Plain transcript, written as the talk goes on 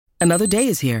Another day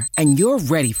is here, and you're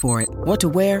ready for it. What to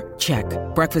wear? Check.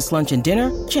 Breakfast, lunch, and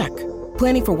dinner? Check.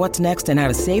 Planning for what's next and how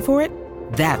to save for it?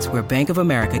 That's where Bank of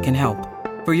America can help.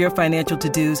 For your financial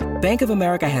to-dos, Bank of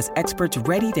America has experts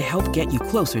ready to help get you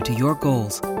closer to your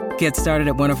goals. Get started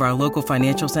at one of our local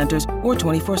financial centers or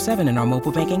 24/7 in our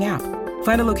mobile banking app.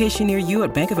 Find a location near you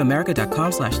at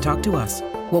bankofamerica.com/talktous.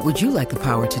 What would you like the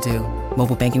power to do?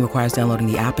 Mobile banking requires downloading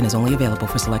the app and is only available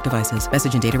for select devices.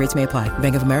 Message and data rates may apply.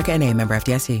 Bank of America N.A., member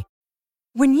FDIC.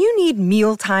 When you need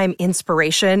mealtime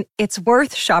inspiration, it's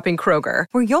worth shopping Kroger,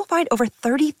 where you'll find over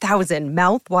 30,000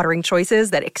 mouth-watering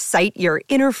choices that excite your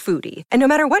inner foodie. And no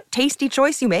matter what tasty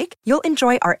choice you make, you'll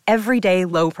enjoy our everyday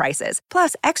low prices,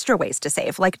 plus extra ways to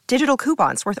save, like digital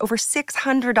coupons worth over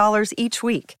 $600 each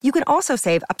week. You can also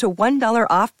save up to $1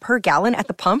 off per gallon at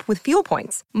the pump with fuel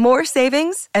points. More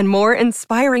savings and more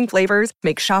inspiring flavors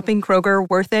make shopping Kroger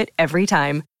worth it every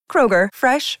time. Kroger,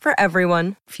 fresh for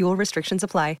everyone. Fuel restrictions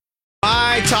apply.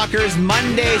 Hi, Talkers.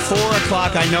 Monday, 4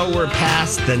 o'clock. I know we're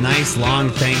past the nice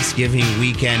long Thanksgiving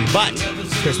weekend, but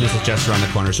Christmas is just around the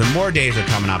corner, so more days are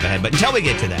coming up ahead. But until we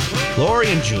get to that,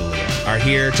 Lori and Julia are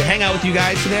here to hang out with you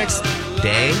guys for the next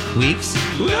day, weeks.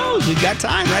 Who knows? We've got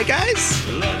time, right, guys?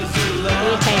 We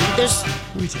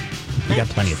got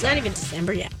plenty of time. It's not even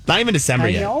December yet. Not even December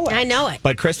yet. I know it.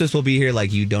 But Christmas will be here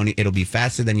like you don't. It'll be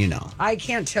faster than you know. I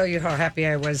can't tell you how happy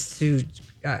I was to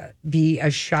be a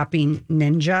shopping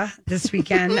ninja this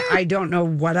weekend. I don't know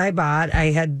what I bought. I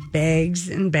had bags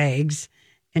and bags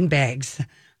and bags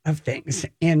of things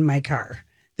in my car.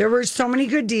 There were so many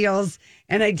good deals,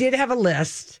 and I did have a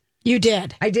list. You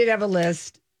did. I did have a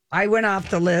list. I went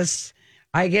off the list.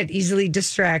 I get easily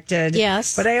distracted.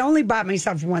 Yes. But I only bought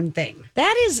myself one thing.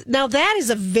 That is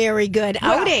a very good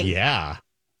outing. Yeah.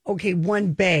 Okay,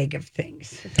 one bag of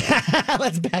things.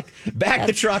 Let's back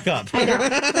the truck up. I know.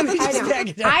 Let me just back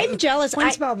it up. I'm jealous.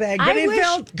 One small bag, but it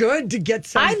felt good to get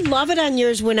some. I love it on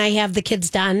yours when I have the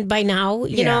kids done by now.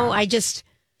 You know, I just.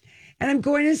 And I'm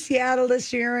going to Seattle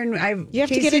this year, and You have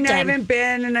to get it done. I haven't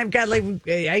been, and I've got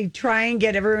I try and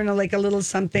get everyone a little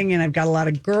something, and I've got a lot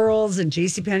of girls, and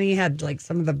JCPenney had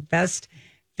some of the best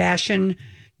fashion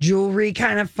jewelry,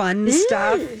 kind of fun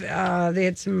stuff. They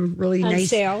had some really nice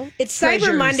sale. It's treasures.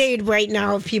 Cyber Monday right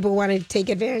now if people want to take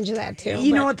advantage of that too.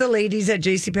 You know what the ladies at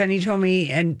JCPenney told me?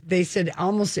 And they said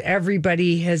almost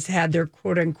everybody has had their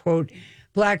quote unquote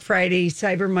Black Friday,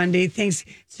 Cyber Monday things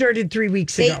started 3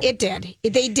 weeks ago. It did.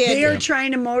 They did. They are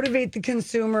trying to motivate the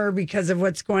consumer because of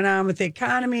what's going on with the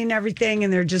economy and everything.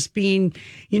 And they're just being,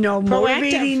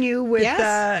 motivating you with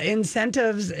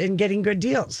incentives and getting good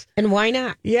deals. And why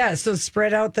not? Yeah. So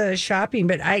spread out the shopping.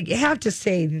 But I have to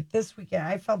say that this weekend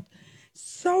I felt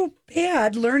so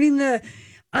bad learning the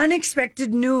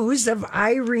unexpected news of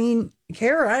Irene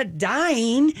Cara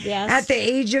dying at the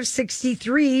age of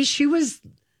 63. She was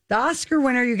the Oscar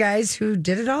winner, you guys, who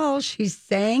did it all. She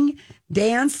sang,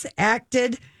 danced,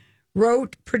 acted,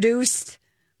 wrote, produced,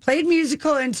 played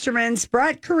musical instruments,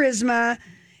 brought charisma,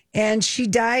 and she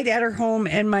died at her home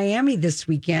in Miami this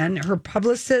weekend. Her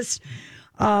publicist,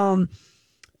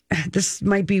 this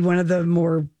might be one of the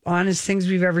more honest things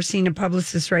we've ever seen a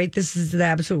publicist write. This is the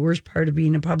absolute worst part of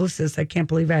being a publicist. I can't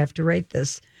believe I have to write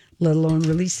this, let alone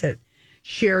release it.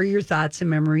 Share your thoughts and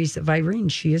memories of Irene.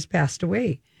 She has passed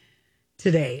away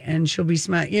today, and she'll be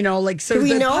smiling. So do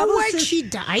we know what she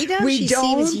died of? We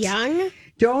seems young.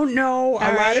 Don't know. A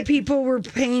lot of people were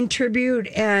paying tribute,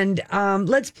 and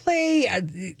let's play.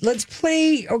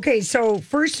 Okay, so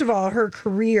first of all, her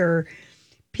career.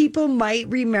 People might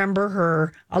remember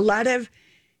her.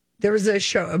 There was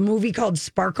a movie called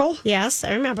Sparkle. Yes,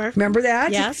 I remember. Remember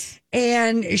that? Yes.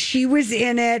 And she was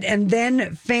in it. And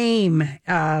then Fame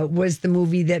was the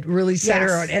movie that really set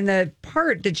her out. And the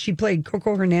part that she played,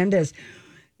 Coco Hernandez,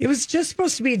 it was just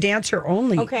supposed to be a dancer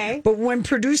only. Okay. But when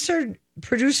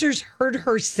producers heard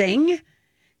her sing,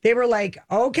 they were like,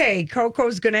 okay,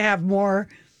 Coco's going to have more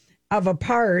of a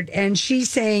part. And she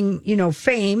sang,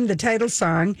 Fame, the title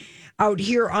song, Out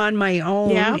Here on My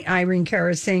Own. Irene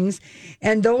Cara sings.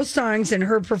 And those songs and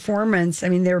her performance,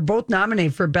 they were both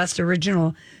nominated for Best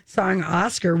Original Song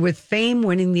Oscar, with Fame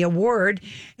winning the award.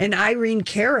 And Irene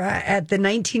Cara at the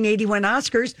 1981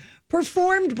 Oscars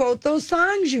performed both those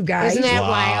songs, you guys. Isn't that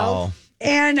wild?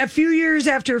 And a few years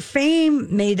after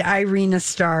Fame made Irene a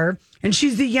star, and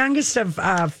she's the youngest of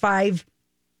five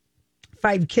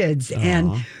kids. Aww.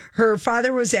 And her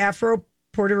father was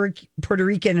Puerto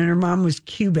Rican, and her mom was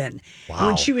Cuban. Wow.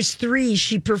 When she was 3,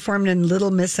 she performed in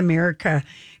Little Miss America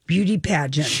beauty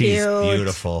pageant. She's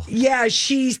beautiful. Yeah,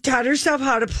 she taught herself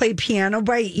how to play piano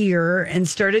by ear and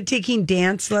started taking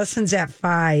dance lessons at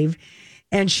 5.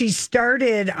 And she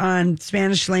started on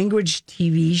Spanish language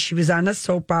TV. She was on a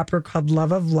soap opera called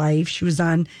Love of Life. She was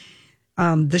on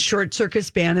the Short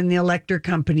Circus Band and the Electric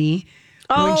Company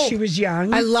when she was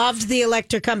young. I loved the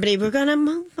Electric Company. We're going to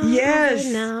move on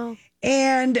now.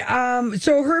 And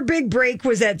so her big break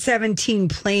was at 17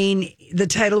 playing the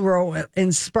title role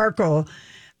in Sparkle.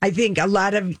 I think a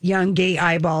lot of young gay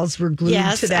eyeballs were glued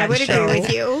to that I would show. agree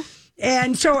with you.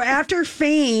 And so after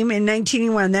Fame in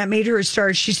 1981, that made her a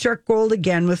star. She struck gold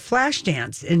again with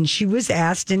Flashdance. And she was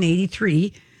asked in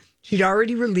 83, she'd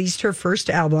already released her first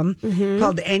album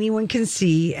called Anyone Can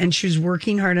See. And she was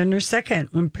working hard on her second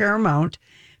when Paramount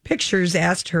Pictures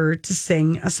asked her to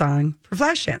sing a song for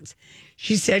Flashdance.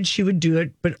 She said she would do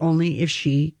it, but only if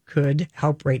she could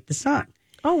help write the song.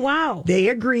 Oh, wow. They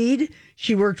agreed.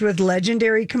 She worked with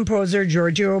legendary composer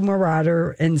Giorgio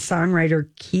Moroder and songwriter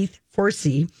Keith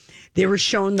Forsey. They were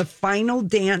shown the final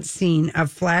dance scene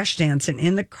of Flashdance, and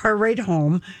in the car ride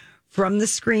home from the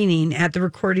screening at the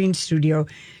recording studio,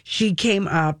 she came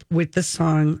up with the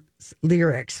song's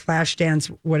lyrics, Flashdance,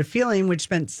 What a Feeling, which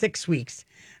spent 6 weeks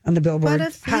on the Billboard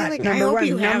Hot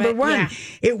number one. Yeah.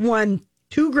 It won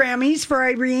 2 Grammys for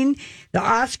Irene, the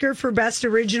Oscar for Best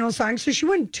Original Song. So she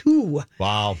won 2.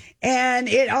 Wow. And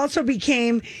it also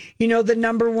became, the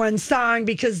number one song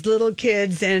because little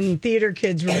kids and theater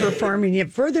kids were performing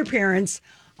it for their parents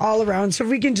all around. So if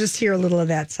we can just hear a little of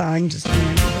that song. Just kind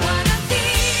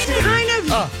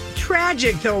of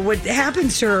tragic, though. What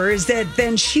happens to her is that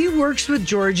then she works with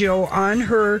Giorgio on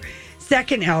her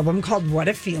second album called What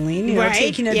a Feeling,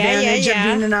 taking advantage of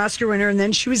being an Oscar winner. And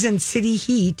then she was in City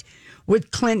Heat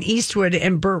with Clint Eastwood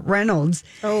and Burt Reynolds.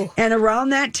 And around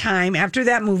that time, after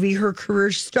that movie, her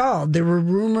career stalled. There were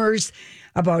rumors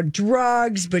about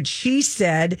drugs, but she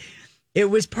said it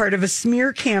was part of a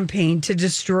smear campaign to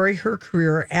destroy her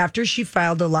career after she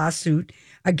filed a lawsuit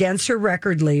against her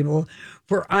record label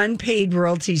for unpaid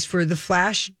royalties for the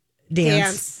Flashdance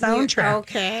soundtrack.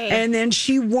 Okay. And then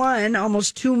she won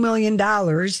almost $2 million.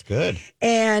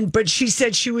 Good. But she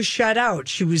said she was shut out.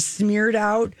 She was smeared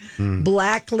out,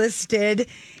 blacklisted,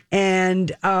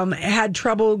 and had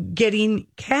trouble getting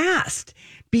cast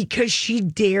because she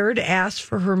dared ask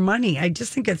for her money. I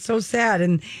just think it's so sad.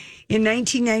 And in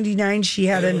 1999, she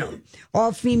had an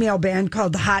all-female band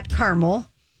called Hot Caramel.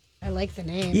 I like the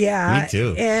name. Yeah. Me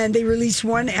too. And they released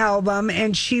one album,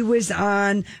 and she was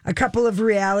on a couple of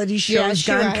reality shows,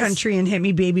 Gone Country and Hit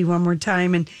Me Baby One More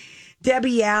Time. And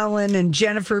Debbie Allen and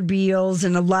Jennifer Beals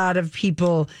and a lot of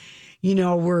people,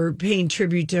 were paying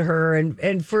tribute to her.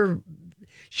 And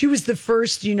she was the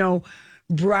first,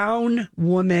 brown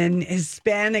woman,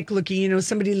 Hispanic looking,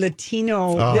 somebody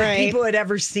Latino that people had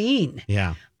ever seen.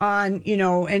 Yeah. On,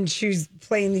 and she's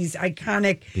playing these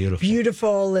iconic,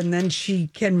 beautiful, and then she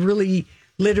can really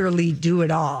literally do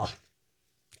it all.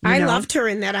 I loved her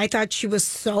in that. I thought she was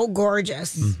so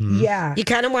gorgeous. Mm-hmm. Yeah. You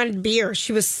kind of wanted to be her.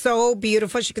 She was so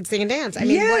beautiful. She could sing and dance. I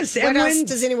mean, what else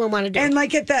does anyone want to do? And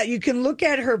like at that, you can look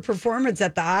at her performance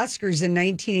at the Oscars in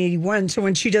 1981. So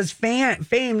when she does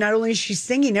Fame, not only is she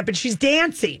singing it, but she's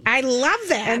dancing. I love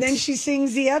that. And then she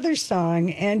sings the other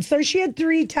song. And so she had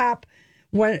 3 top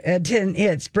 10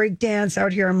 hits: Breakdance,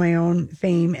 Out Here on My Own,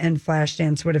 Fame, and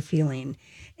Flashdance, What a Feeling.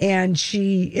 And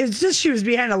she was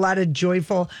behind a lot of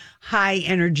joyful, high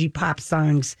energy pop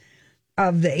songs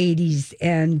of the 80s.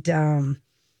 And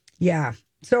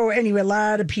so anyway, a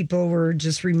lot of people were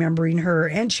just remembering her.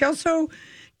 And she also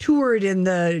toured in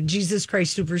the Jesus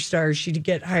Christ Superstar. She'd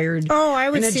get hired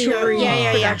I would in a see her. touring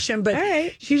production. But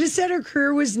right. she just said her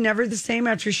career was never the same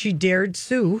after she dared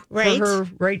sue for her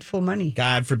rightful money.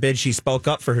 God forbid she spoke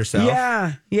up for herself.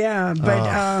 Yeah.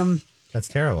 But that's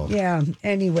terrible. yeah.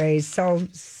 Anyway, so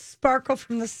Sparkle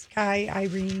from the Sky,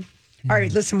 Irene. All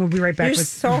right, listen, we'll be right back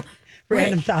with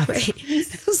random thoughts.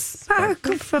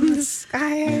 Sparkle from the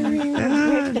Sky,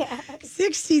 Irene.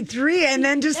 63, and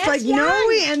then just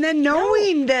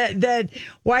knowing that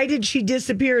why did she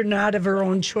disappear not of her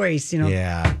own choice,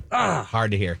 Yeah.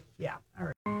 Hard to hear. Yeah. All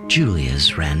right.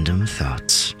 Julia's random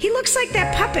thoughts. He looks like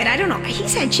that puppet. I don't know.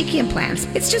 He's had cheeky implants.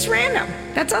 It's just random.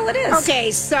 That's all it is.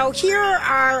 Okay, so here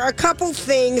are a couple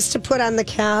things to put on the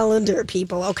calendar,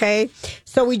 people, okay?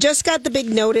 So we just got the big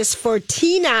notice for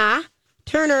Tina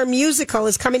Turner musical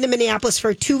is coming to Minneapolis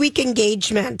for a 2-week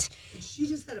engagement. She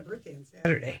just had a birthday on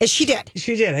Saturday. She did.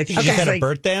 She did. I think she had a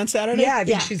birthday on Saturday? Yeah, I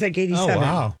think she's like 87. Oh,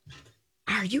 wow.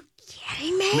 Are you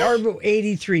kidding me? Or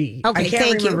 83. Okay, I can't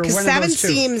thank remember. you. Because One of 7 those two.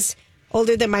 seems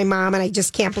older than my mom, and I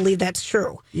just can't believe that's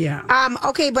true. Yeah.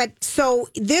 Okay, but so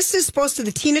this is supposed to,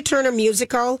 the Tina Turner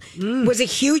musical was a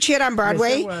huge hit on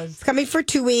Broadway. Yes, it was. It's coming for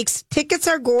 2 weeks. Tickets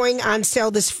are going on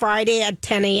sale this Friday at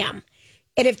 10 a.m.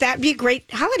 And if that'd be a great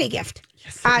holiday gift.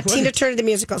 Tina Turner the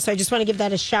musical. So I just want to give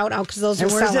that a shout out because those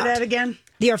And are where's it sellout. at again?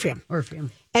 The Orpheum.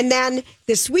 Orpheum. And then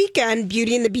this weekend,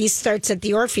 Beauty and the Beast starts at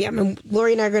the Orpheum, and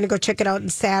Lori and I are going to go check it out on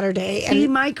Saturday. See,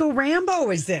 And Michael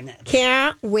Rambo is in it.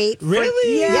 can't wait.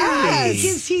 Really? Yes. You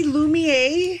can see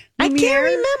Lumiere. I can't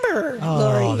Lumiere. remember, Oh,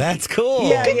 Lori. that's cool.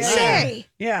 Yeah, Who can yeah. say?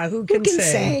 Yeah, who Who can can say?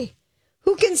 say?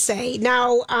 Who can say?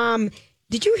 Now,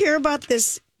 did you hear about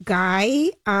this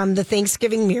guy on the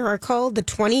Thanksgiving Miracle? The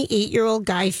 28-year-old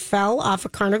guy fell off a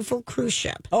Carnival cruise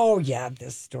ship Oh, yeah,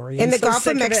 this story. in I'm the so Gulf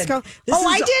sick of Mexico. This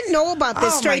I is- didn't know about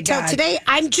this Oh, story my till God. today.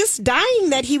 I'm just dying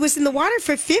that he was in the water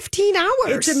for 15 hours.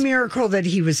 It's a miracle that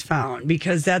he was found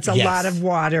because that's a Yes. lot of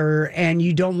water and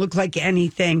you don't look like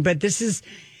anything. But this has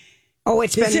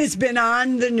been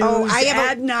on the news. Oh, I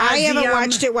ad haven't nauseum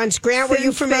watched it once. Grant, were you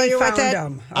since familiar they with found it?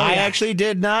 him. Oh, I yeah. actually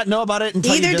did not know about it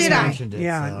until Neither you just did I. mentioned it.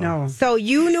 Yeah, so. no. So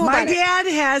you knew My about it. dad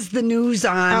has the news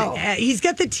on. Oh. He's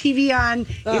got the TV on.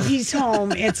 If he's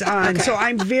home, it's on. So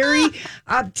I'm very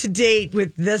up to date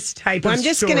with this type Well, of I'm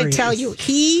just going to tell you,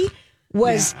 he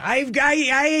was. I'd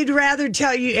rather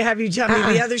have you tell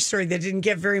me the other story that didn't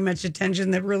get very much attention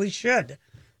that really should.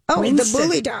 Oh, Winston. the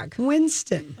bully dog.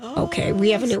 Winston. Okay,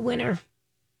 we have a new winner.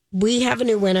 We have a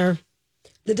new winner.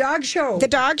 The dog show. The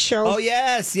dog show. Oh,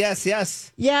 yes.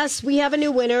 Yes, we have a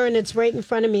new winner, and it's right in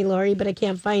front of me, Lori, but I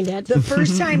can't find it. The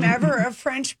first time ever a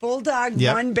French bulldog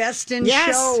Yep. won Best in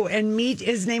Yes. Show. And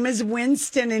his name is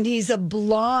Winston, and he's a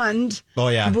blonde Oh,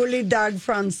 yeah. bully dog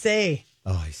francais.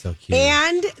 Oh, he's so cute.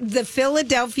 And the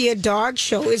Philadelphia Dog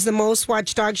Show is the most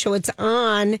watched dog show. It's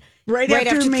on Right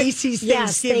after Macy's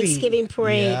Yes, Thanksgiving. Thanksgiving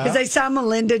parade. Yeah. Because I saw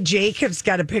Melinda Jacobs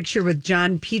got a picture with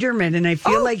John Peterman, and I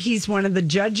feel like he's one of the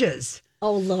judges.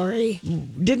 Oh, Lori.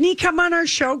 Didn't he come on our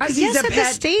show? Because Yes, he's a at the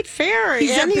pet. state fair. He's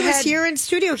and a he was pet- here in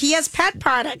studio. He has pet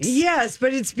products. Yes,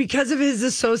 but it's because of his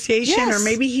association, Yes. or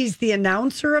maybe he's the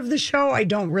announcer of the show. I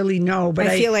don't really know, but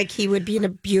I feel like he would be a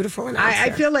beautiful announcer. I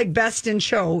feel like Best in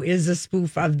Show is a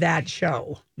spoof of that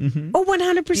show. Oh,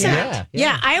 100%. Yeah,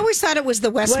 Yeah, I always thought it was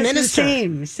the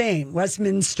Westminster. Same.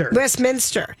 Westminster.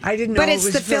 Westminster. I didn't know But it it's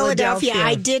was the Philadelphia.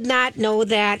 Philadelphia. I did not know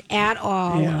that at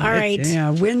all. Yeah, All right.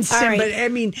 Winston. All right. But I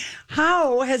mean,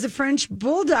 how has a French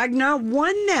bulldog not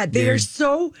won that? They are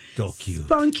so cute.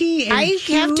 funky and I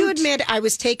have to cute. admit, I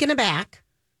was taken aback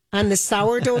on the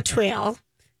sourdough trail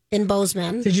in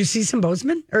Bozeman. Did you see some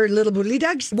Bozeman or little bully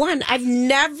dogs? One, I've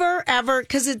never ever,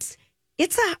 because it's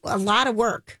a lot of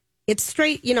work. It's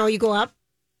straight, you go up.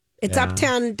 It's up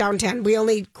 10, down 10. We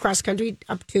only cross country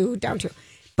up 2, down 2.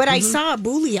 But I saw a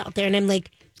bully out there, and I'm like,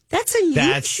 that's a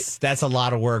huge. That's a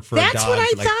lot of work for a That's dog. what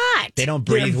I Like, thought. They don't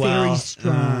breathe They're well. very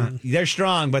strong. They're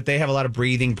strong, but they have a lot of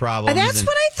breathing problems. That's and-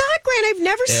 what I thought, Grant. I've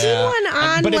never seen Yeah. one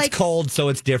on But like. it's cold, so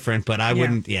it's different. But I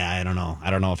wouldn't. Yeah, I don't know. I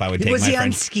don't know if I would take Was my he on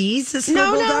friend. skis, this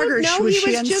No, little no, bulldog? Or no, was he she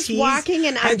was on just skis? walking,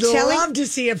 and I'm I'd telling- love to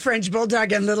see a French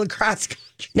bulldog on little cross country.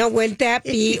 No, wouldn't that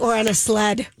be or on a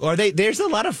sled? Or there's a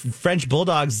lot of French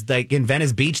bulldogs like in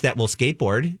Venice Beach that will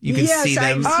skateboard. You can Yes, see them.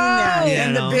 I've seen that. Yeah,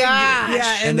 and the no. big, Gosh.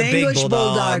 yeah, and And the the big English bulldog,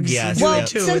 bulldogs. yes. do Well, it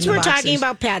too, since and the we're boxers. talking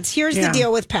about pets, here's Yeah. the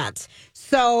deal with pets.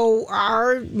 So,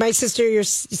 my sister, your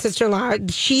sister-in-law,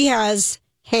 she has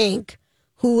Hank,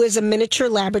 who is a miniature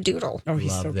labradoodle. Oh,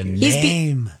 he's so Love the cute.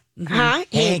 name. Huh?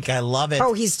 Hank, I love it.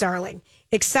 Oh, he's darling.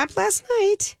 Except last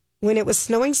night when it was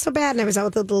snowing so bad, and I was out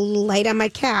with a little light on my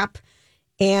cap,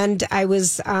 and I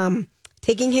was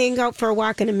taking Hank out for a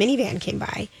walk, and a minivan came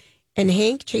by. And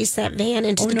Hank chased that van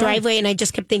into the driveway, and I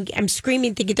just kept thinking, I'm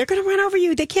screaming, thinking, they're going to run over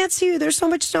you. They can't see you. There's so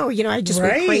much snow. I just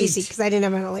went Right. crazy because I didn't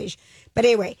have an leash. But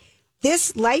anyway,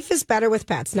 this life is better with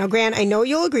pets. Now, Grant, I know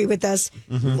you'll agree with this.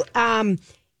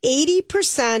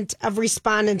 80% of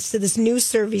respondents to this new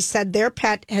survey said their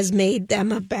pet has made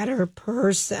them a better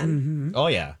person. Oh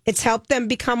yeah. It's helped them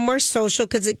become more social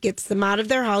because it gets them out of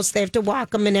their house. They have to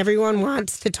walk them, and everyone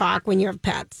wants to talk when you have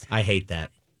pets. I hate that.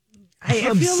 I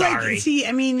I'm feel sorry. like, see,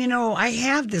 I mean, I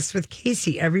have this with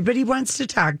Casey. Everybody wants to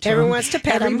talk to Everyone him. wants to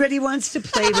pet him. Everybody wants to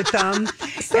play with them.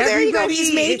 So there you go.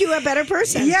 He's made you a better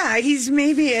person. Yeah, he's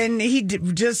maybe, and he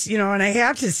just, and I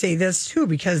have to say this too,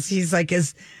 because he's like,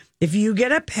 if you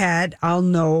get a pet, I'll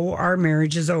know our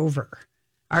marriage is over.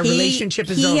 Our relationship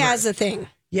is over. He has a thing.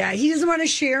 Yeah, he doesn't want to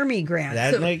share me, Grant.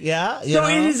 That so make, yeah. You so know?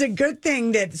 it is a good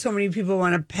thing that so many people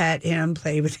want to pet him,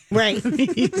 play with him. Right.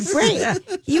 Right.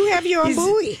 You have your own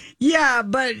buoy. Yeah,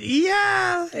 but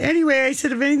yeah. Anyway, I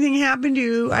said if anything happened to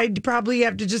you, I'd probably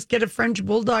have to just get a French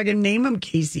bulldog and name him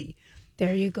Casey.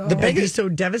 There you go. I'd be so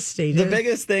devastated. The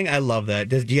biggest thing, I love that.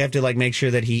 Do you have to like make sure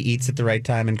that he eats at the right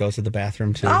time and goes to the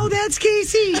bathroom too? Oh, that's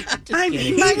Casey. I mean,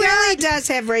 He really does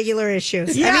have regular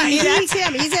issues. Yeah, I mean, yeah. that's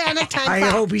him. He's on a time I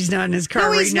clock. hope he's not in his car No,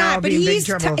 right he's now. not, but Be in big he's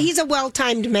trouble. he's a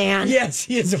well-timed man. Yes,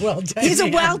 he is a well-timed He's a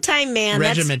man. well-timed man.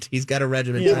 That's- regiment. He's got a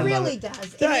regiment. He I love really it. does.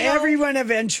 So And, you know, everyone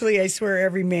eventually, I swear,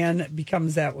 every man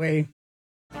becomes that way.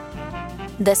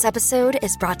 This episode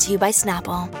is brought to you by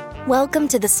Snapple. Welcome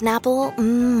to the Snapple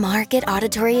Market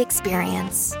Auditory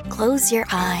Experience. Close your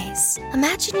eyes.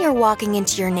 Imagine you're walking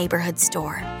into your neighborhood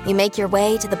store. You make your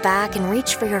way to the back and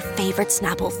reach for your favorite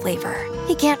Snapple flavor.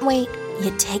 You can't wait. You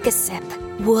take a sip.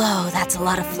 Whoa, that's a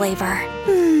lot of flavor.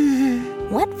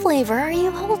 What flavor are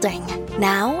you holding?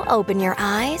 Now open your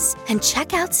eyes and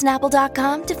check out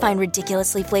Snapple.com to find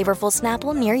ridiculously flavorful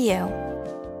Snapple near you.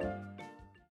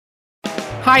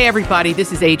 Hi, everybody.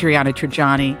 This is Adriana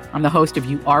Trajani. I'm the host of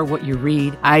You Are What You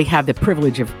Read. I have the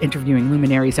privilege of interviewing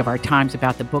luminaries of our times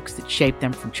about the books that shaped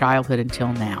them from childhood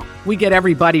until now. We get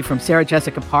everybody from Sarah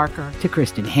Jessica Parker to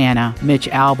Kristen Hanna, Mitch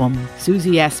Albom,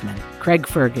 Susie Essman, Craig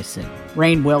Ferguson,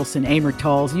 Rainn Wilson, Amor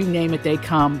Tolls, you name it, they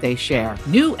come, they share.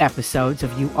 New episodes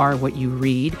of You Are What You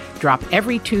Read drop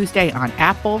every Tuesday on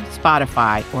Apple,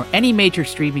 Spotify, or any major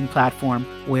streaming platform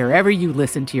wherever you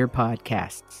listen to your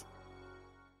podcasts.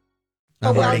 a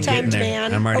I'm already getting well-timed there.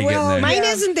 man. I'm already getting there. Mine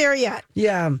isn't there yet.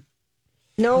 Yeah.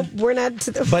 No, we're not.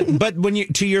 To the, But when you,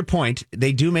 to your point,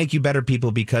 they do make you better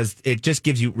people because it just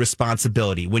gives you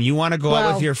responsibility. When you want to go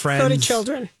out with your friends, so do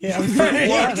children.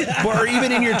 or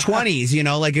even in your 20s, you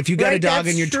know, like if you got a Right, dog that's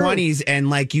in your true. 20s and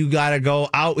like you got to go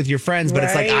out with your friends, but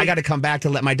it's like, Right. I got to come back to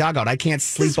let my dog out. I can't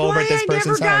sleep That's over why at this I never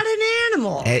person's got house. an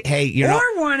animal. Hey, you know,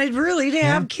 or wanted really to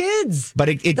have kids. but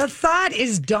it The thought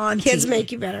is daunting. Kids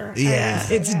make you better. yeah,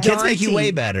 It's kids make you daunting.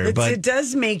 way better, but it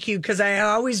does make you, because I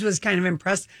always was kind of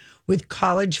impressed with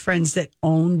college friends that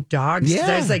own dogs. 'Cause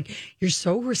I was Yeah. like, you're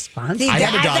so responsible. I had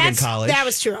a dog in that's- college. That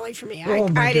was too early for me. Oh,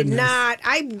 my I did goodness. not.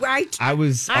 I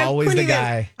was I always the couldn't even-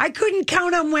 guy. I couldn't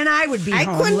count on when I would be I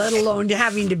home, couldn't- let alone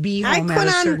having to be I home at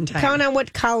a certain couldn't time. count on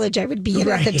what college I would be in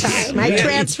at the Right. time. I Right.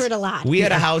 transferred a lot. We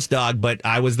had a house dog, but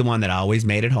I was the one that always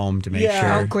made it home to make Yeah.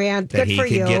 sure Oh, Grant, that good he for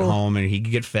could you. get home and he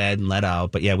could get fed and let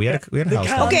out. But yeah, we had a house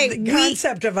dog. Okay, the we-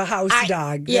 concept of a house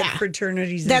dog. yeah. That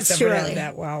fraternities and That's stuff too would have early.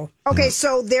 that. Wow. Okay,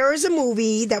 so there is a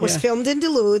movie that was Yeah. filmed in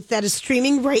Duluth that is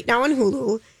streaming right now on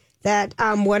Hulu that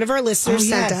one of our listeners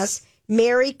sent yes. us,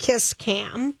 Mary Kiss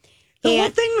Cam. The whole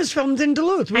And- thing was filmed in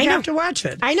Duluth. We I know. have to watch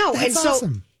it. I know. and That's so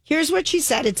awesome. here's what she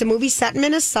said. It's a movie set in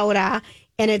Minnesota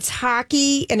and it's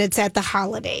hockey and it's at the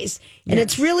holidays. And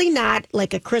it's really not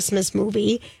like a Christmas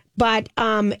movie. But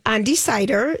on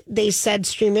Decider, they said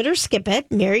stream it or skip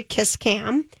it. Mary Kiss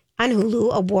Cam on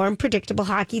Hulu, a warm, predictable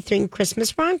hockey-themed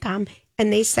Christmas rom-com.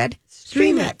 And they said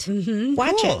stream it. Mm-hmm.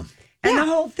 Watch Cool. it. And Yeah.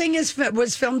 the whole thing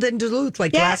was filmed in Duluth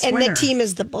last and winter. the team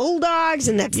is the Bulldogs,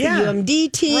 and that's Yeah. the UMD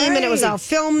team, and it was all Right.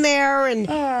 filmed there.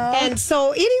 And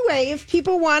so, anyway, if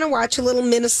people want to watch a little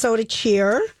Minnesota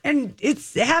cheer, And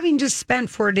it's having just spent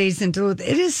 4 days in Duluth.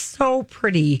 It is so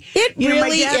pretty. It my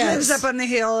really dad is. lives up on the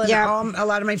hill, and Yeah. a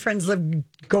lot of my friends live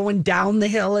going down the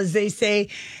hill, as they say.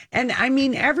 And I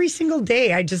mean, every single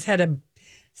day, I just had a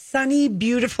sunny,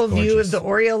 beautiful view of the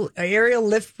aerial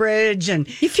lift bridge, and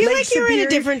you feel Lake like you're in a Superior.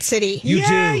 different city. You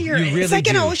Yeah, do. you're- You really It's like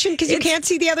an do. ocean because you It's- can't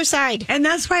see the other side. And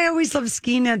that's why I always love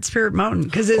skiing at Spirit Mountain,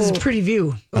 because it's a pretty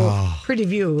view. Pretty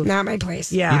view. Not my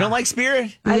place. Yeah, You don't like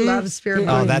Spirit? I love Spirit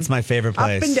Mountain. Oh, that's my favorite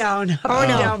place. Up and down, up and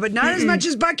down, but not as much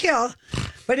as Buck Hill.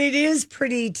 But it is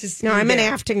pretty to see. No, I'm an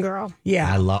there. Afton girl.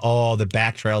 Yeah, I love the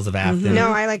back trails of Afton. No,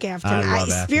 I like Afton. I love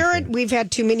Afton, Spirit, too. we've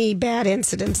had too many bad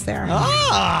incidents there.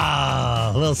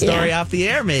 Ah, a little story Yeah. off the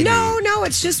air, maybe. No,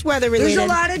 it's just weather related. there's a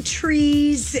lot of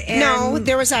trees. And No,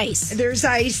 there was ice. there's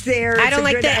ice there. I It's don't a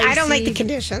like good the. I don't like the icy-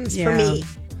 conditions Yeah. for me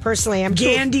personally. I'm too-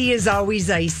 Gandy is always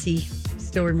icy.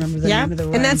 Still remember the Yeah, name of the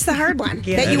run. and that's the hard one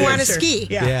Yeah, that you that want to is, sir. ski.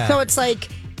 Yeah. Yeah. So it's like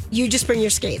you just bring your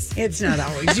skates. It's not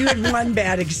always. You had one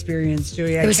bad experience,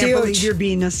 Julia. I It was can't huge. believe you're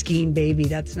being a skiing baby.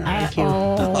 That's not like you.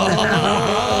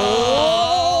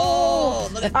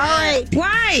 All right.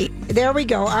 Why? There we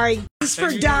go. All right. This is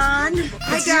for Don.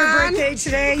 Hi, It's your Don. birthday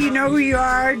today. You know who you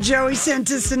are. Joey sent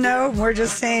us a note. We're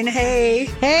just saying hey.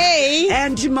 Hey.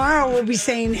 And tomorrow we'll be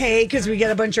saying hey because we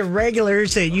get a bunch of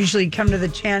regulars that usually come to the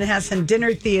Chanhassen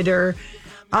Dinner Theater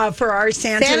for our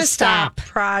Santa Stop.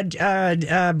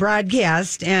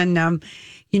 broadcast. And,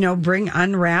 bring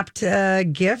unwrapped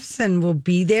gifts and we'll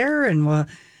be there and we'll.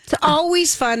 It's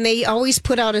always fun. They always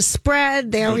put out a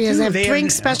spread. They always do. have They drink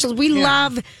have- specials. We yeah.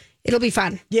 love. It'll be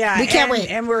fun. Yeah, we can't wait.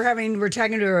 And we're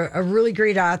talking to a really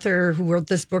great author who wrote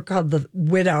this book called The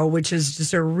Widow, which is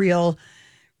just a real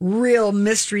real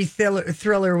mystery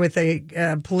thriller with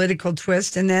a political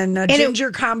twist. And then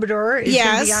Ginger Commodore is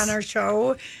going to be on our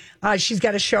show. She's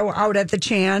got a show out at the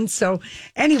Chance. So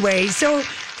anyway, so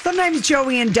sometimes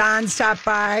Joey and Don stop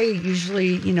by.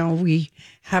 Usually, we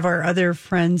have our other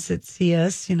friends that see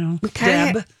us,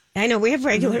 Deb. I know, we have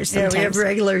regulars sometimes. Yeah, we have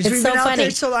regulars. It's We've so been out funny.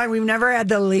 there so long. We've never had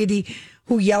the lady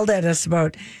who yelled at us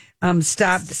about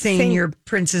stop saying you're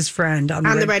Prince's friend on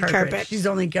the red carpet. She's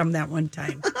only come that one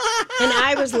time. And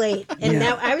I was late. And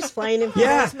now I was flying in for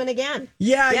Bozeman again.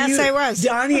 Yeah. Yes, I was.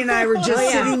 Donnie and I were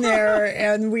just sitting there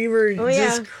and we were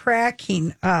just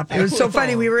cracking up. It was so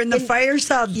funny. We were in the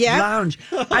Fireside Lounge.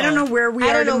 I don't know where we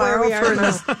are tomorrow for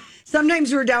this.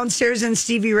 Sometimes we're downstairs in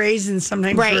Stevie Ray's and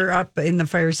sometimes we're up in the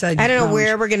Fireside I don't know Lounge.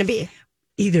 where we're going to be.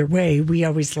 Either way, we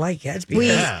always like it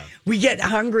because we get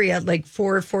hungry at like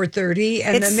 4:30,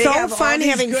 and then they have fun all these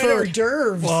having good food. hors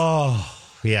d'oeuvres. Oh,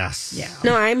 yes. Yeah.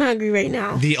 No, I'm hungry right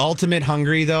now. The ultimate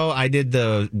hungry, though, I did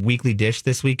the weekly dish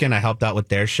this weekend. I helped out with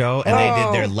their show, and they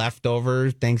did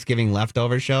their Thanksgiving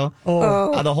leftover show.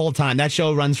 The whole time. That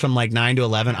show runs from like 9 to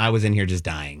 11. I was in here just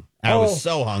dying. I was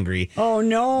so hungry. Oh,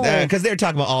 no. Because they're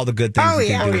talking about all the good things you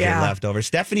can do with your leftovers.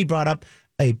 Stephanie brought up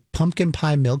a pumpkin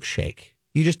pie milkshake.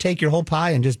 You just take your whole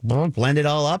pie and just blend it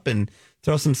all up and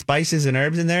throw some spices and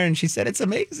herbs in there. And she said it's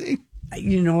amazing.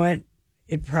 You know what?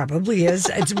 It probably is.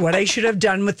 It's what I should have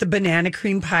done with the banana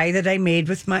cream pie that I made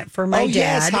for my dad.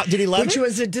 Yes. Did he love which it?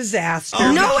 was a disaster.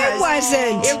 Oh, no, it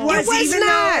wasn't. It was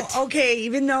not.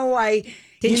 Even though I...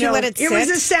 Did you let it sit? It was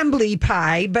assembly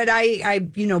pie, but I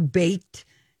baked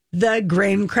the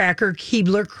graham cracker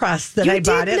Keebler crust that I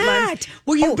bought at lunch.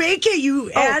 Well, you bake it. You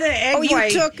add an egg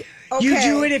white. You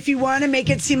do it if you want to make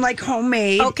it seem like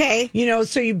homemade. Okay.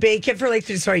 So you bake it for like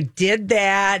 3. So I did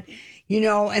that,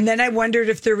 and then I wondered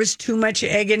if there was too much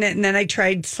egg in it. And then I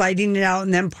tried sliding it out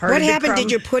and then part of What the happened? crumb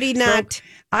Did your pudding not?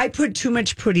 I put too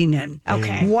much pudding in.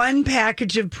 Okay. One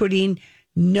package of pudding,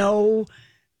 no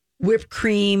whipped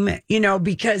cream,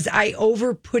 because I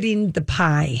over pudding the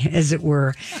pie, as it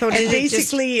were. So and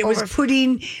basically it was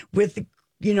pudding with,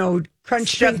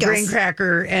 crunched up grain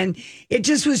cracker, and it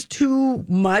just was too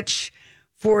much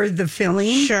for the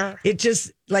filling. Sure. It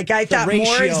just, I thought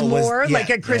more is more, like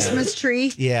a Christmas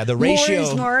tree. Yeah, the ratio. More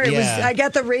is more. It was, I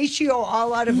got the ratio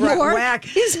all out of More whack.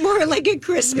 is more like a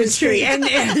Christmas tree. And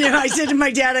I said to my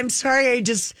dad, I'm sorry,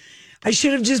 I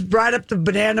should have just brought up the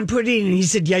banana pudding. And he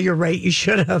said, yeah, you're right. You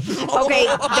should have. Okay,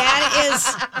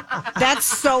 that's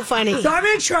so funny. So I'm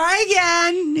going to try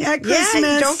again at Christmas.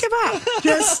 Yeah, don't give up.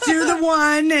 Just do the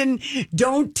one and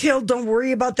don't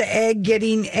worry about the egg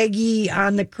getting eggy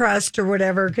on the crust or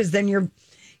whatever. Because then you're,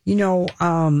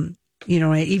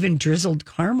 I even drizzled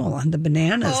caramel on the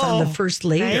bananas on the first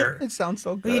layer. It sounds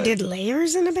so good. Well, you did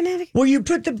layers in a banana? Well, you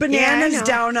put the bananas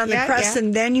down on the crust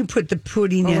and then you put the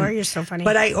pudding in. Oh, you're so funny.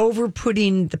 But I over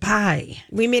puddinged the pie.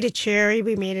 We made a cherry.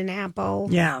 We made an apple.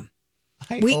 Yeah.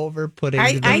 I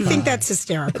think that's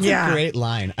hysterical. That's a great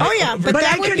line. Oh, yeah. But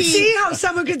I could see how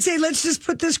someone could say, let's just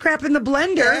put this crap in the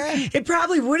blender. Yeah. It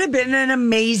probably would have been an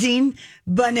amazing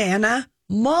banana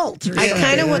malt. I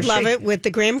kind of would love it with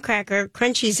the graham cracker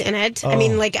crunchies in it. I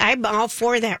mean, I'm all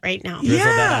for that right now. Drizzle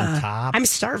that on top. I'm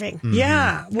starving. Mm-hmm.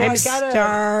 Yeah. Well, I'm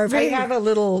starving. I have a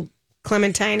little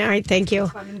Clementine. All right, thank you.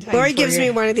 Lori gives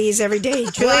me one of these every day.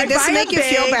 Julia, this will make you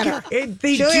feel better.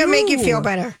 Julia, make you feel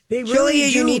better. Julia,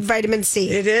 you need vitamin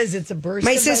C. It is. It's a burst.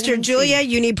 My sister, Julia,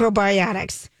 you need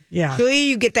probiotics. Yeah. Julia,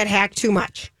 you get that hack too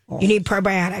much. You need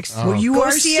probiotics. Well, you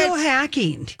are still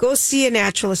hacking. Go see a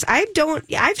naturalist.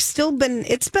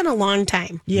 It's been a long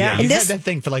time. Yeah. You had that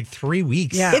thing for like 3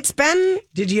 weeks. Yeah. It's been.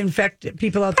 Did you infect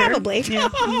people out there? Probably.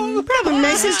 Probably.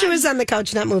 My sister was on the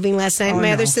couch not moving last night.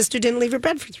 My other sister didn't leave her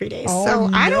bed for 3 days.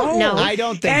 I don't know. I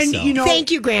don't think so. Thank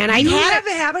you, Gran. You have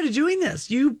a habit of doing this.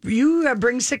 You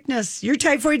bring sickness. You're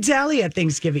Typhoid Sally at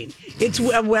Thanksgiving. It's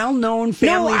a well-known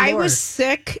family lore. I was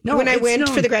sick when I went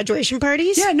for the graduation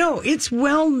parties. Yeah, no, it's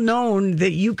well known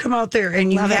that you come out there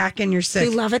and you hack and you're sick.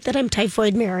 You love it that I'm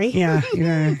Typhoid Mary. Yeah.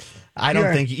 I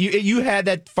don't think you had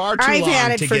that far too long. I've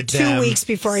had it for 2 weeks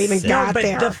before I even got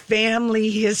there. The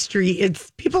family history,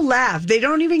 people laugh. They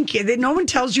don't even care. No one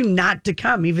tells you not to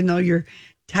come, even though you're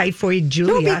Typhoid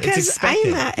Julia. No, because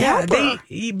I'm a helper.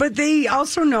 But they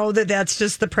also know that that's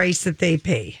just the price that they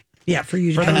pay. Yeah, for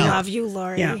you to come. I love you,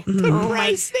 Lori. Yeah. Oh,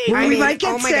 my we might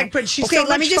get sick, but she's so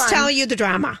let me just fun. tell you the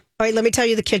drama. All right, let me tell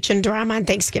you the kitchen drama on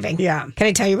Thanksgiving. Yeah. Can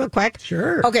I tell you real quick?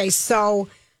 Sure. Okay, so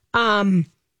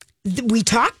we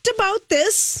talked about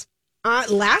this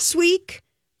last week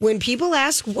when people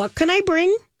ask, what can I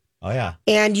bring? Oh, yeah.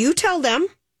 And you tell them.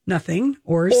 Nothing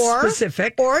or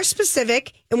specific. Or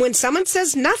specific. And when someone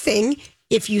says nothing,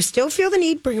 if you still feel the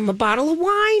need, bring them a bottle of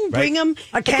wine, bring them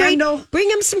a candle, bring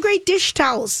them some great dish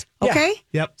towels. Okay.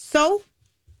 Yeah. Yep. So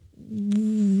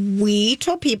we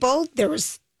told people, there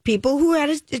was people who had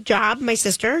a job. My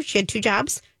sister, she had 2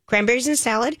 jobs, cranberries and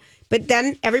salad. But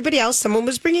then everybody else, someone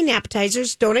was bringing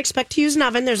appetizers. Don't expect to use an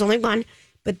oven. There's only one.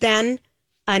 But then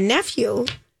a nephew,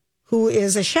 who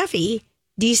is a chefy,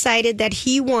 decided that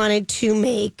he wanted to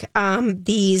make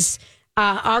these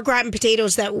au gratin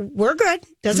potatoes that were good.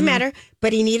 Doesn't matter.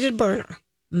 But he needed a burner.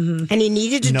 And he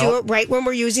needed to do it right when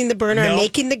we're using the burner and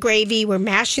making the gravy. We're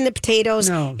mashing the potatoes,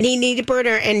 and he needed a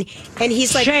burner. And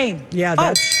he's like, shame. Yeah,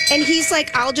 and he's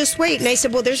like, I'll just wait. And I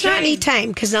said, well, there's not any time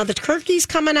because now the turkey's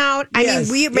coming out. Yes.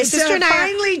 I mean, my sister and I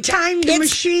finally timed the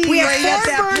machine. We right have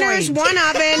 4 at that burners, point. 1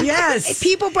 oven. Yes.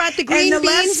 People brought the green And the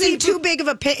less beans in too big of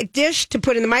a dish to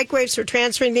put in the microwave, so we're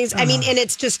transferring things. I mean, and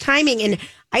it's just timing. And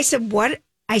I said, what?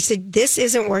 I said, this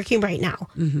isn't working right now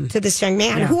to this young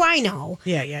man who I know.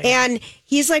 Yeah. And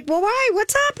he's like, well, why?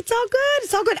 What's up? It's all good.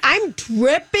 It's all good. I'm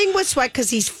dripping with sweat because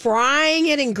he's frying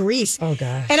it in grease. Oh,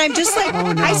 gosh. And I'm just like,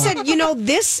 I said,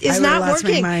 this is not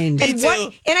working. Mind. And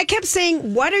I kept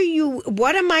saying, what are you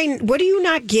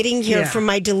not getting here from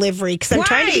my delivery? Because I'm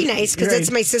trying to be nice because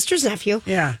it's my sister's nephew.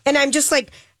 Yeah. And I'm just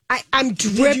like, I'm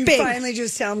dripping. Did you finally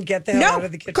just tell him, get the hell out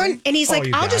of the kitchen? Couldn't. And he's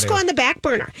like, I'll just go on the back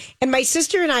burner. And my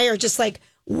sister and I are just like,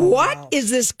 what is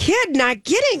this kid not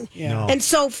getting? Yeah. And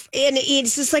so, and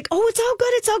it's just like, oh, it's all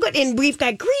good. It's all good. And we've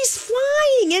got grease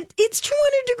flying. It's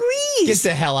 200 degrees. Get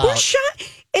the hell out. We're shot.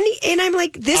 And I'm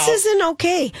like, this isn't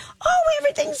okay. Oh,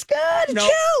 everything's good. No.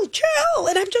 Chill.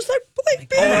 And I'm just like, he's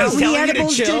telling you to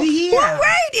chill. Did he well, have?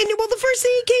 right. And the first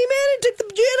thing he came in and took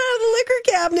the gin out of the liquor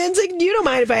cabinet and said, you don't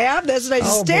mind if I have this? And I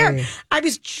just stared. Boy. I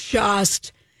was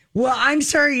just... Well, I'm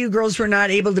sorry you girls were not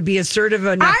able to be assertive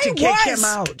enough to kick him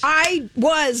out. I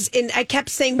was, and I kept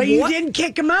saying, but you didn't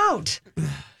kick him out.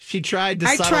 She tried to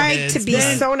I settle tried his, to be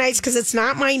but- so nice because it's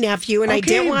not my nephew, and I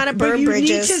didn't want to burn but you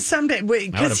bridges. Need to someday, I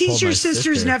would've because he's pulled your my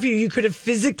sister's sister. nephew. You could have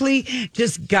physically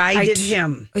just guided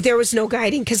him. There was no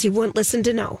guiding because he wouldn't listen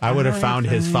to no. I would have found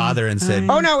his father and said,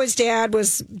 Oh no, his dad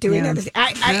was doing other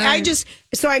things.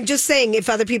 I'm just saying, if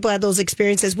other people had those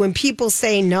experiences, when people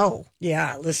say no,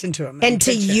 Yeah, listen to him. and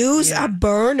to use a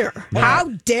burner, how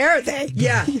dare they?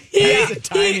 Yeah.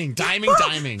 timing.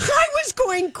 I was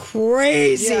going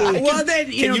crazy. Yeah. Well,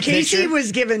 then, can you Casey picture?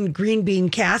 was given green bean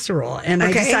casserole, and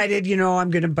I decided, I'm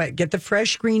going to get the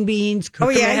fresh green beans,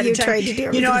 cook them ahead you of time. tried to do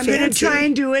everything I'm going to fancy. try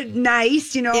and do it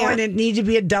nice, and it needed to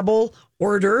be a double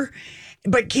order.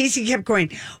 But Casey kept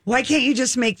going, why can't you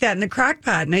just make that in a crock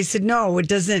pot? And I said, no, it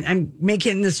doesn't. I'm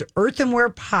making this earthenware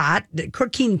pot, the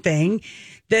cooking thing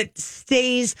that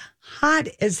stays hot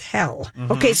as hell.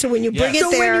 Okay, so when you bring it So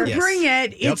there, when you bring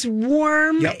it, it's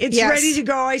warm, it's Yes. ready to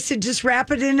go. I said, just wrap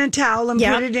it in a towel and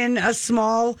put it in a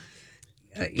small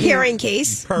carrying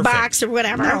case, box, or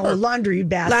whatever. laundry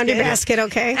basket. Laundry basket,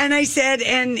 okay. And I said,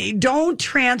 and don't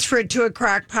transfer it to a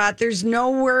crock pot. There's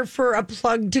nowhere for a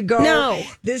plug to go. No.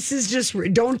 This is just,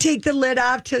 don't take the lid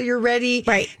off till you're ready.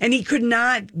 Right. And he could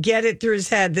not get it through his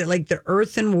head that like the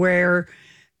earthenware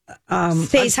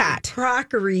stays hot.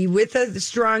 crockery with a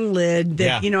strong lid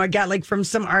that I got like from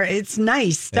some art. It's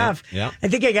nice stuff. Yeah. I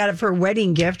think I got it for a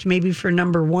wedding gift, maybe for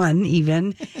number 1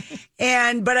 even.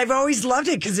 But I've always loved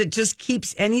it because it just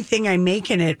keeps anything I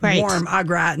make in it warm, au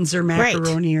gratins or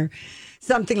macaroni or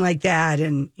something like that.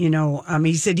 And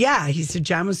he said,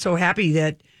 John was so happy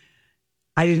that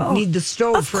I didn't need the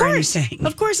stove for anything.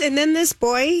 Of course. And then this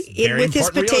boy, with his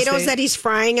important real potatoes estate. that he's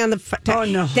frying on the... Oh,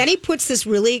 no. Then he puts this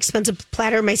really expensive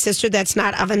platter, my sister, that's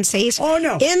not oven safe. Oh,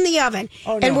 no. In the oven.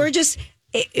 Oh, no. And we're just...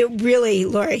 It really,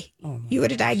 Lori, you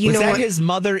would have died. You was know that what? his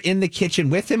mother in the kitchen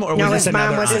with him, or No, was his this mom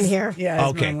another wasn't aunt? here. Yeah, his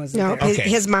Okay. mom wasn't No, there.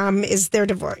 his mom is their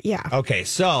divorce. Yeah. Okay,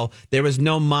 so there was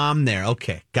no mom there.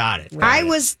 Okay, got it. I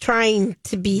was trying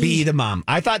to be the mom.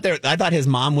 I thought his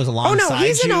mom was Oh, alongside no,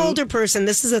 he's an you. older person.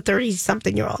 This is a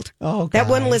 30-something-year-old. Oh, that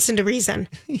wouldn't God. listen to reason.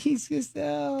 He's just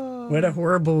What a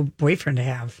horrible boyfriend to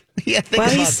have. think Well,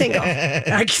 about he's single.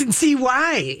 I can see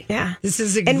why. Yeah. This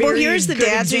is a And very here's the good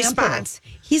dad's example. response.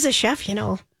 He's a chef,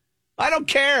 I don't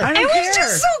care. I don't It care. was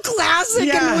just so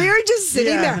classic, and we were just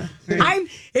sitting there.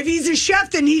 If he's a chef,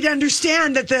 then he'd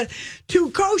understand that the 2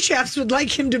 co-chefs would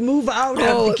like him to move out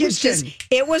of the kitchen.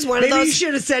 It was one Maybe of you those.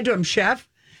 should have said to him, chef,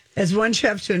 as one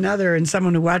chef to another, and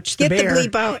someone who watched the Get the bear.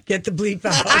 bleep out. Get the bleep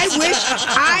out. I wish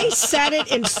I said it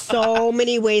in so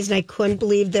many ways, and I couldn't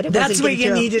believe that it That's wasn't what you good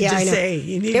joke. needed Yeah, to I know. say.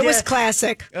 You It was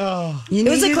classic. You It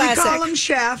was a needed classic. to call him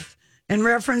chef and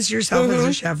reference yourself as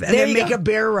a chef, and There then you make go. a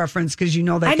bear reference because you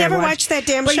know that I guy never watched that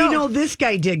damn but show. you know this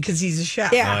guy did because he's a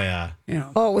chef. Yeah. Oh, yeah. You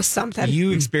know. Oh, it was something.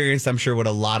 You experienced, I'm sure, what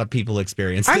a lot of people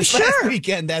experienced I'm this last sure.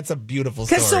 weekend. That's a beautiful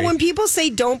story. Because so when people say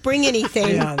don't bring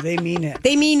anything, Yeah, they mean it.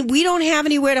 they mean we don't have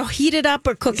anywhere to heat it up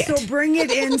or cook it. So bring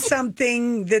it in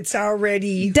something that's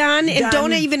already Done, and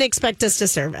don't even expect us to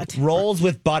serve it. Rolls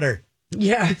with butter.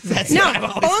 Yeah, No,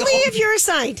 only if you're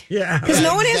assigned. Yeah. Because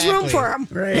no one has room Exactly. for them.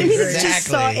 Right, I mean, it's just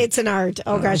so, Exactly. it's an art.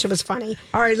 Oh, gosh, it was funny.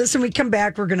 All right, listen, we come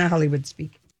back. We're going to Hollywood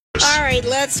speak. All right,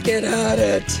 let's get at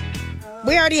it.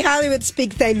 We already Hollywood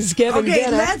speak Thanksgiving Okay,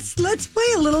 dinner. let's play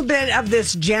a little bit of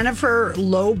this Jennifer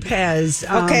Lopez.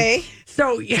 Okay.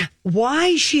 So, yeah,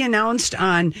 why she announced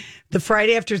on the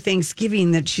Friday after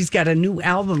Thanksgiving that she's got a new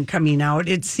album coming out,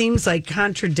 it seems like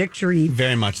contradictory.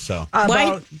 Very much so.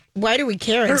 Why do we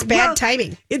care? It's bad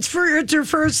timing. It's her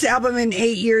first album in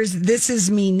 8 years. This Is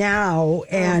Me Now,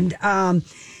 and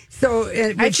so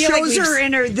it I feel like shows we've- her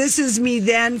in her This Is Me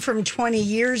Then from 20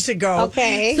 years ago.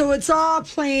 Okay. So it's all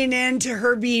playing into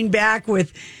her being back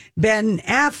with Ben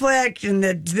Affleck, and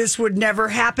that this would never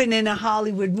happen in a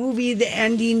Hollywood movie, the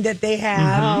ending that they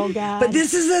have. Oh, God. But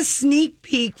this is a sneak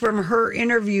peek from her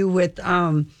interview with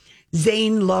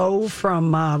Zane Lowe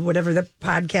from whatever the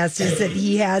podcast is that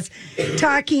he has,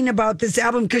 talking about this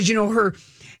album, because you know her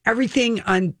everything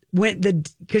on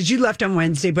because you left on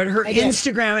Wednesday, but her I did.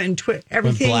 Instagram and Twitter,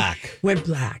 everything went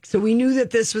black. So we knew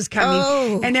that this was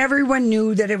coming, and everyone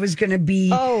knew that it was going to be.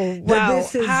 Oh, the wow.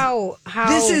 This is, How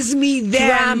This Is Me Then.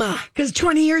 drama. Because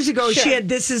 20 years ago, Sure. she had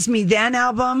This Is Me Then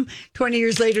album. 20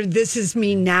 years later, This Is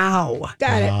Me Now.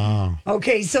 Got it.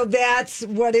 Okay, so that's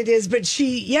what it is. But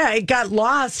it got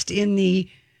lost in the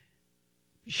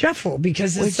shuffle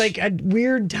because it's like a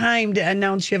weird time to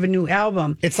announce you have a new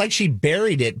album. It's like she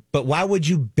buried it, but why would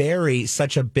you bury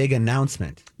such a big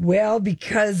announcement? Well,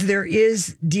 because there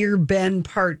is Dear Ben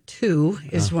Part 2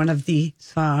 is one of the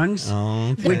songs,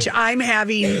 which I'm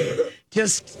having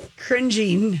just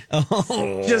cringing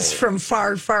just from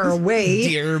far, far away.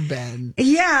 Dear Ben.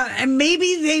 Yeah, and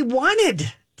maybe they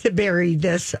wanted to bury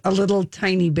this a little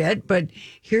tiny bit, but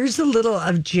here's a little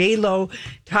of J-Lo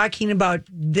talking about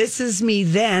This Is Me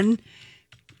Then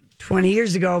 20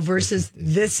 years ago versus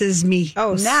This Is Me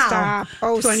Oh, now. stop.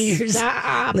 Oh, 20 years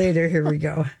stop. later. Here we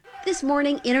go. This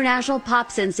morning, international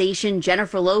pop sensation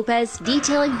Jennifer Lopez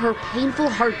detailing her painful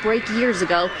heartbreak years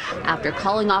ago after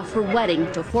calling off her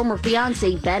wedding to former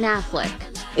fiance Ben Affleck.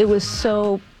 It was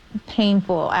so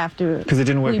painful after because it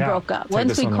didn't work we out. broke up.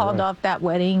 Once we called off that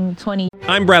wedding 20.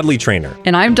 I'm Bradley Trainer.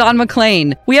 And I'm Don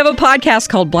McClain. We have a podcast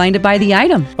called Blinded by the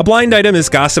Item. A blind item is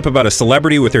gossip about a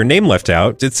celebrity with their name left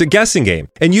out. It's a guessing game,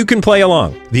 and you can play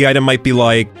along. The item might be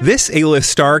like, this A-list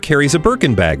star carries a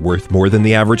Birkin bag worth more than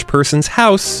the average person's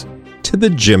house to the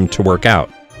gym to work out.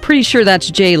 Pretty sure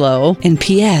that's J-Lo. And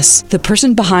P.S. the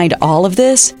person behind all of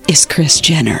this is Kris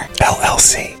Jenner,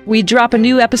 LLC. We drop a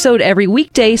new episode every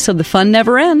weekday so the fun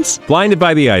never ends. Blinded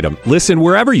by the Item. Listen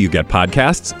wherever you get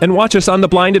podcasts and watch us on the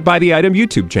Blinded by the Item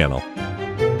YouTube channel.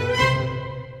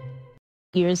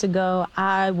 Years ago,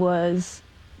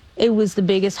 it was the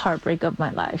biggest heartbreak of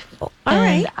my life.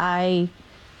 right. I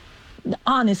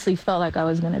honestly felt like I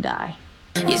was going to die.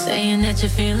 You're saying that you're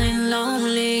feeling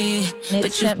lonely.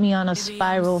 It sent me on a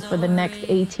spiral for the next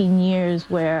 18 years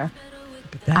where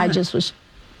I just was,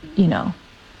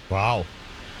 Wow.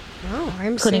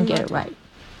 Oh, couldn't get it right.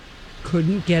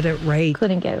 Couldn't get it right.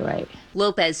 Couldn't get it right.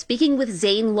 Lopez speaking with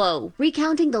Zane Lowe,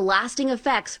 recounting the lasting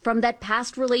effects from that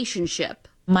past relationship.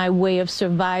 My way of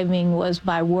surviving was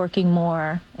by working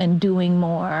more and doing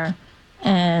more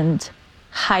and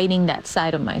hiding that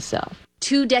side of myself.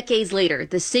 2 decades later,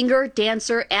 the singer,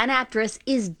 dancer, and actress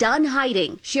is done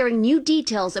hiding, sharing new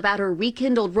details about her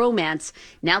rekindled romance,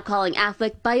 now calling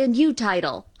Affleck by a new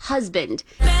title, Husband.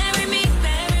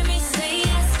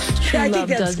 I think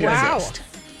that's good. Wow.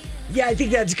 Yeah, I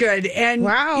think that's good. And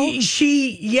Wow.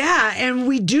 and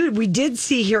we did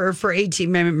see her for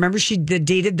 18. Remember, she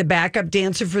dated the backup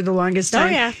dancer for the longest time.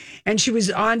 Oh, yeah. And she was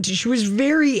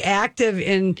very active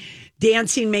in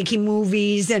dancing, making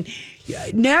movies, and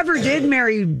never did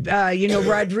marry,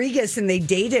 Rodriguez, and they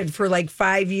dated for like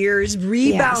 5 years.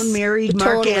 Rebound married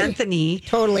Mark Totally. Anthony.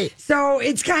 Totally. So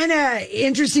it's kind of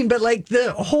interesting, but like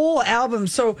the whole album.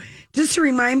 So just to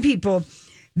remind people,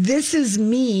 This Is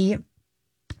Me.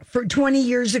 For 20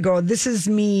 years ago, This Is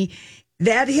Me,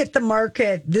 that hit the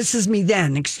market. This Is Me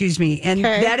Then, excuse me. And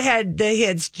that had the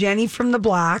hits Jenny from the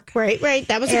Block. Right.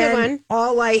 That was a good one.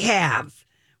 All I Have,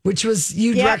 which was,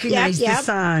 you'd recognize the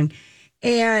song.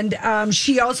 And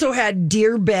she also had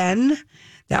Dear Ben.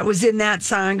 that was in that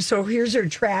song. So here's her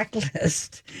track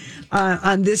list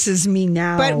on This Is Me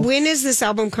Now. But when is this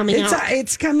album coming out?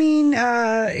 It's coming.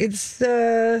 I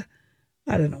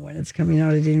don't know when it's coming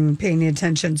out. I didn't even pay any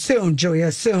attention. Soon,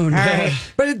 Julia, soon. Right.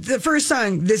 But the first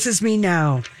song, This Is Me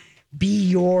Now, Be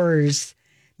Yours,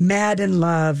 Mad in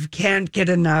Love, Can't Get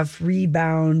Enough,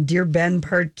 Rebound, Dear Ben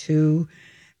Part 2.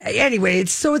 Anyway,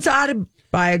 it's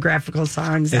autobiographical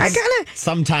songs.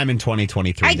 Sometime in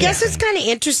 2023. I guess it's kind of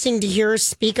interesting to hear her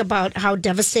speak about how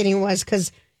devastating it was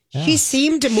because she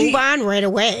seemed to move on right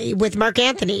away with Mark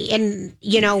Anthony. And,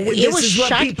 it was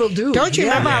what people do. Don't you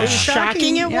remember how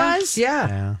shocking it was?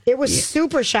 Yeah. It was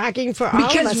super shocking for all of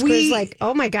us. Because like,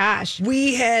 oh my gosh.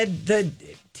 We had the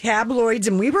tabloids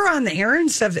and we were on the air and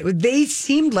stuff. They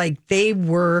seemed like they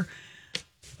were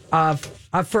a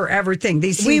forever thing.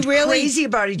 They seemed crazy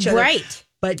about each other. Right.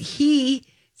 But he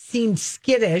seemed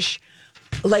skittish.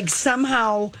 Like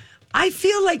somehow, I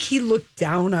feel like he looked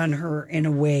down on her in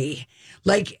a way.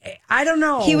 Like, I don't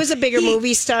know. He was a bigger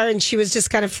movie star and she was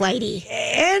just kind of flighty.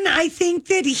 And I think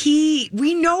that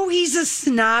we know he's a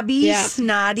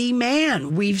snotty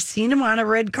man. We've seen him on a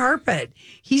red carpet.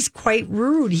 He's quite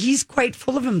rude. He's quite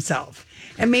full of himself.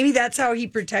 And maybe that's how he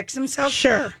protects himself.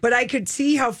 Sure. But I could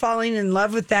see how falling in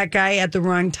love with that guy at the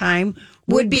wrong time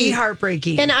would be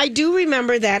heartbreaking. And I do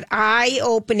remember that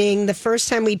eye-opening, the first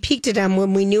time we peeked at them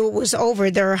when we knew it was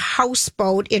over, their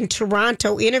houseboat in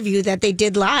Toronto interview that they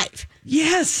did live.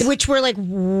 Yes. Which were like with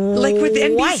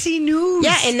NBC News.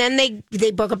 Yeah, and then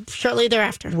they broke up shortly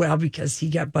thereafter. Well, because he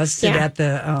got busted at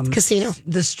the casino.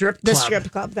 The strip club. The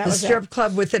strip club. That was the strip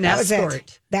club with an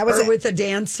escort. That was or with a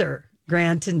dancer.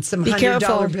 Grant and some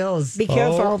 $100 bills. Be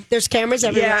careful. There's cameras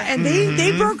everywhere. Yeah, and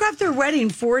they broke off their wedding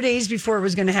 4 days before it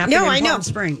was going to happen in Palm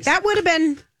Springs. That would have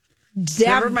been...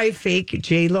 Remember my fake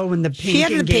J-Lo and the pink She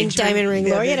had the pink engagement? diamond ring.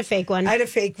 Lori had a fake one. I had a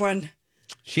fake one.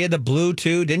 She had the blue,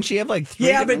 too. Didn't she have like 3?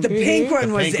 Yeah, but the pink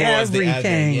one was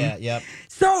everything. Yeah, yep.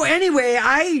 So anyway,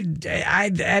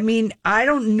 I mean, I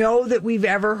don't know that we've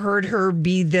ever heard her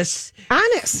be this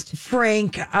honest,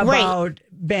 frank about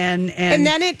Ben. And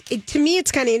then to me,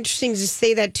 it's kind of interesting to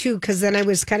say that too, because then I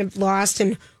was kind of lost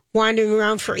and wandering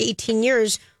around for 18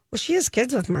 years. Well, she has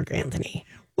kids with Mark Anthony.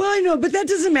 Well, I know, but that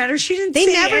doesn't matter. She didn't. They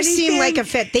say never anything. seem like a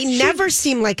fit. They never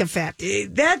seem like a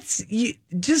fit. That's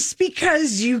just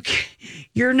because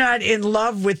you're not in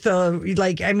love with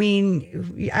the I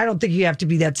mean, I don't think you have to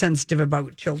be that sensitive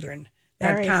about children.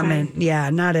 That comment,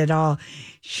 not at all.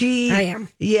 I am.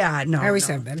 Yeah, no, I always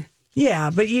have been. Yeah,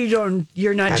 but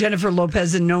you're not Jennifer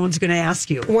Lopez, and no one's going to ask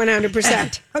you.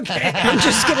 100%. Okay. I'm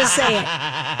just going to say it.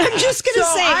 I'm just going to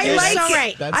say it. You're so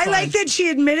right. I like that she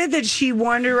admitted that she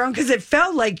wandered around because it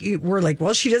felt like we're like,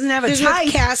 well, she doesn't have a type.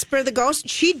 With Casper the Ghost,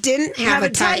 she didn't have a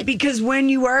type. Because when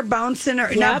you are bouncing,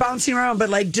 or not bouncing around, but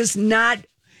like just not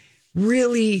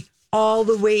really all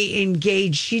the way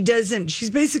engaged. She's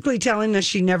basically telling us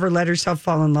she never let herself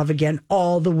fall in love again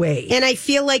all the way. And I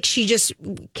feel like she just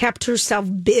kept herself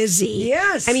busy.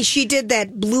 Yes. I mean, she did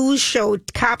that blues show,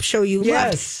 cop show you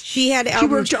loved. She had She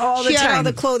worked all the time. She had all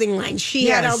the clothing lines. She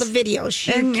had all the videos.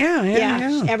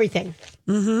 Everything.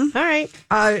 Mm-hmm. All right.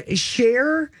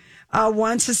 Cher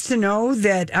wants us to know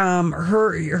that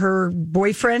her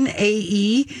boyfriend,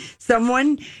 AE,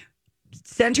 someone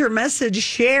sent her a message,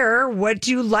 Cher, what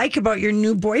do you like about your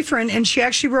new boyfriend? And she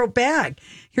actually wrote back.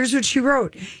 Here's what she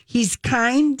wrote. He's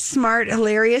kind, smart,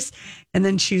 hilarious. And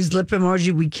then she used lip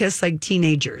emoji. We kiss like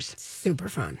teenagers. Super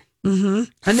fun. Mm-hmm.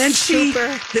 And then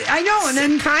I know. And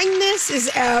then kindness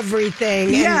is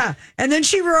everything. Yeah. And then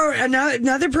she wrote,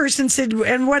 another person said,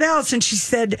 and what else? And she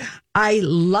said, I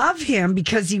love him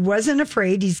because he wasn't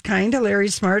afraid. He's kind,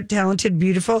 hilarious, smart, talented,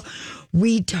 beautiful.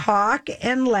 We talk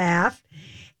and laugh.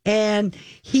 And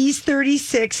he's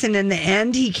 36, and in the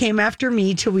end, he came after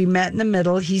me till we met in the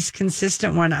middle. He's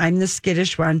consistent one. I'm the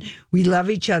skittish one. We love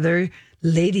each other.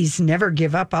 Ladies never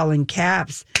give up, all in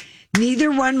caps. Neither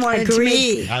one wanted to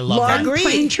make a long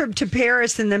plane trip to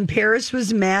Paris, and then Paris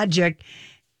was magic.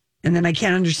 And then I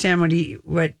can't understand what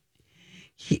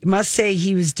he must say.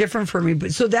 He was different for me,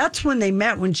 but so that's when they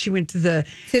met. When she went to the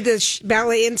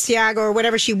Balenciaga or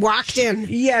whatever, she walked in.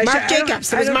 Yeah, Marc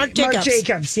Jacobs. It was Marc Jacobs. Marc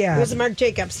Jacobs. Yeah, it was Marc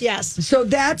Jacobs. Yes. So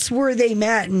that's where they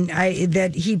met, and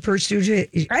that he pursued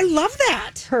it. I love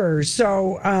that her.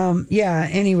 So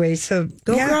Anyway, so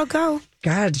girl, go.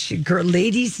 God,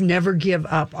 ladies never give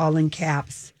up. All in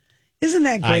caps. Isn't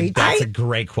that great? That's a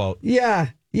great quote. Yeah.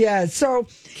 So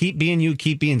keep being you.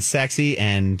 Keep being sexy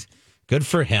and Good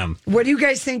for him. What do you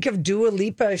guys think of Dua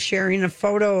Lipa sharing a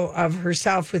photo of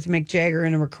herself with Mick Jagger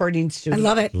in a recording studio? I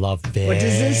love it. Love it. What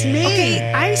does this mean?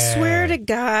 Okay, I swear to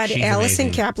God, She's Alison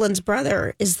amazing. Kaplan's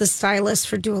brother is the stylist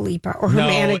for Dua Lipa or her No,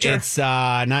 manager. it's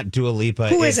not Dua Lipa.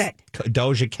 Who is It's it?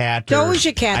 Doja Cat.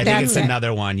 Doja Cat, I think that's it's it.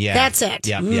 another one. Yeah, That's it.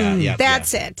 Yeah.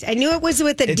 That's it. I knew it was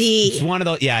with a D. It's one of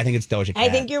those. Yeah, I think it's Doja Cat. I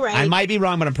think you're right. I might be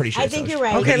wrong, but I'm pretty sure. I it's think Doja. you're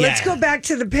right. Okay, But let's yeah. go back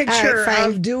to the picture All right, fine.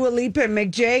 of Dua Lipa and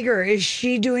Mick Jagger. Is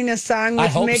she doing a song I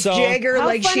with hope Mick so. Jagger How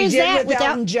like fun she is did that with without-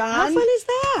 Elton John? How fun is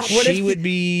that? She would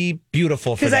be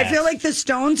beautiful for Because that. I feel like the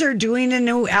Stones are doing a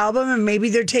new album and maybe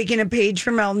they're taking a page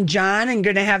from Elton John and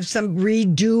going to have some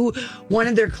redo one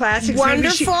of their classics. Maybe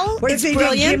Wonderful. What if It's they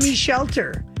brilliant. did Gimme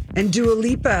Shelter and Dua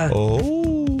Lipa?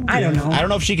 Oh, I don't know. I don't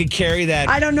know if she could carry that.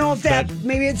 I don't know if that, but-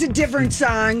 maybe it's a different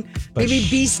song. But Maybe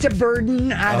sh- Beast of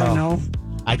Burden. I don't know.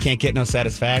 I can't get no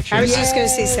satisfaction. I was just going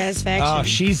to say Satisfaction. Oh,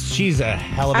 she's a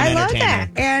hell of an I love entertainer.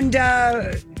 that. And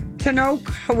Tanoch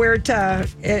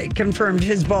Huerta confirmed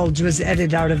his bulge was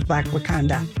edited out of Black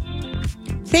Wakanda.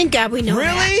 Thank God we know Really?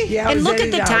 that. Yeah, it and was look at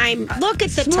edited the out. time. Look at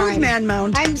the Smooth time. Man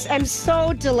Mount. I'm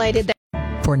so delighted that.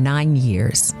 For 9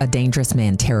 years, a dangerous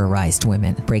man terrorized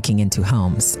women, breaking into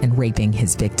homes and raping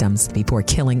his victims before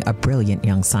killing a brilliant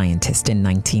young scientist in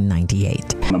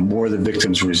 1998. The more the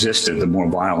victims resisted, the more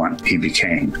violent he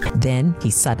became. Then he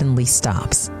suddenly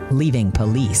stops, leaving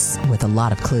police with a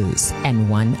lot of clues and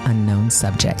one unknown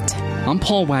subject. I'm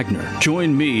Paul Wagner.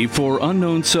 Join me for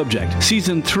Unknown Subject,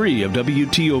 Season 3 of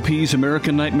WTOP's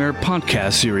American Nightmare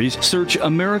podcast series. Search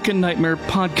American Nightmare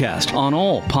Podcast on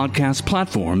all podcast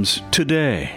platforms today.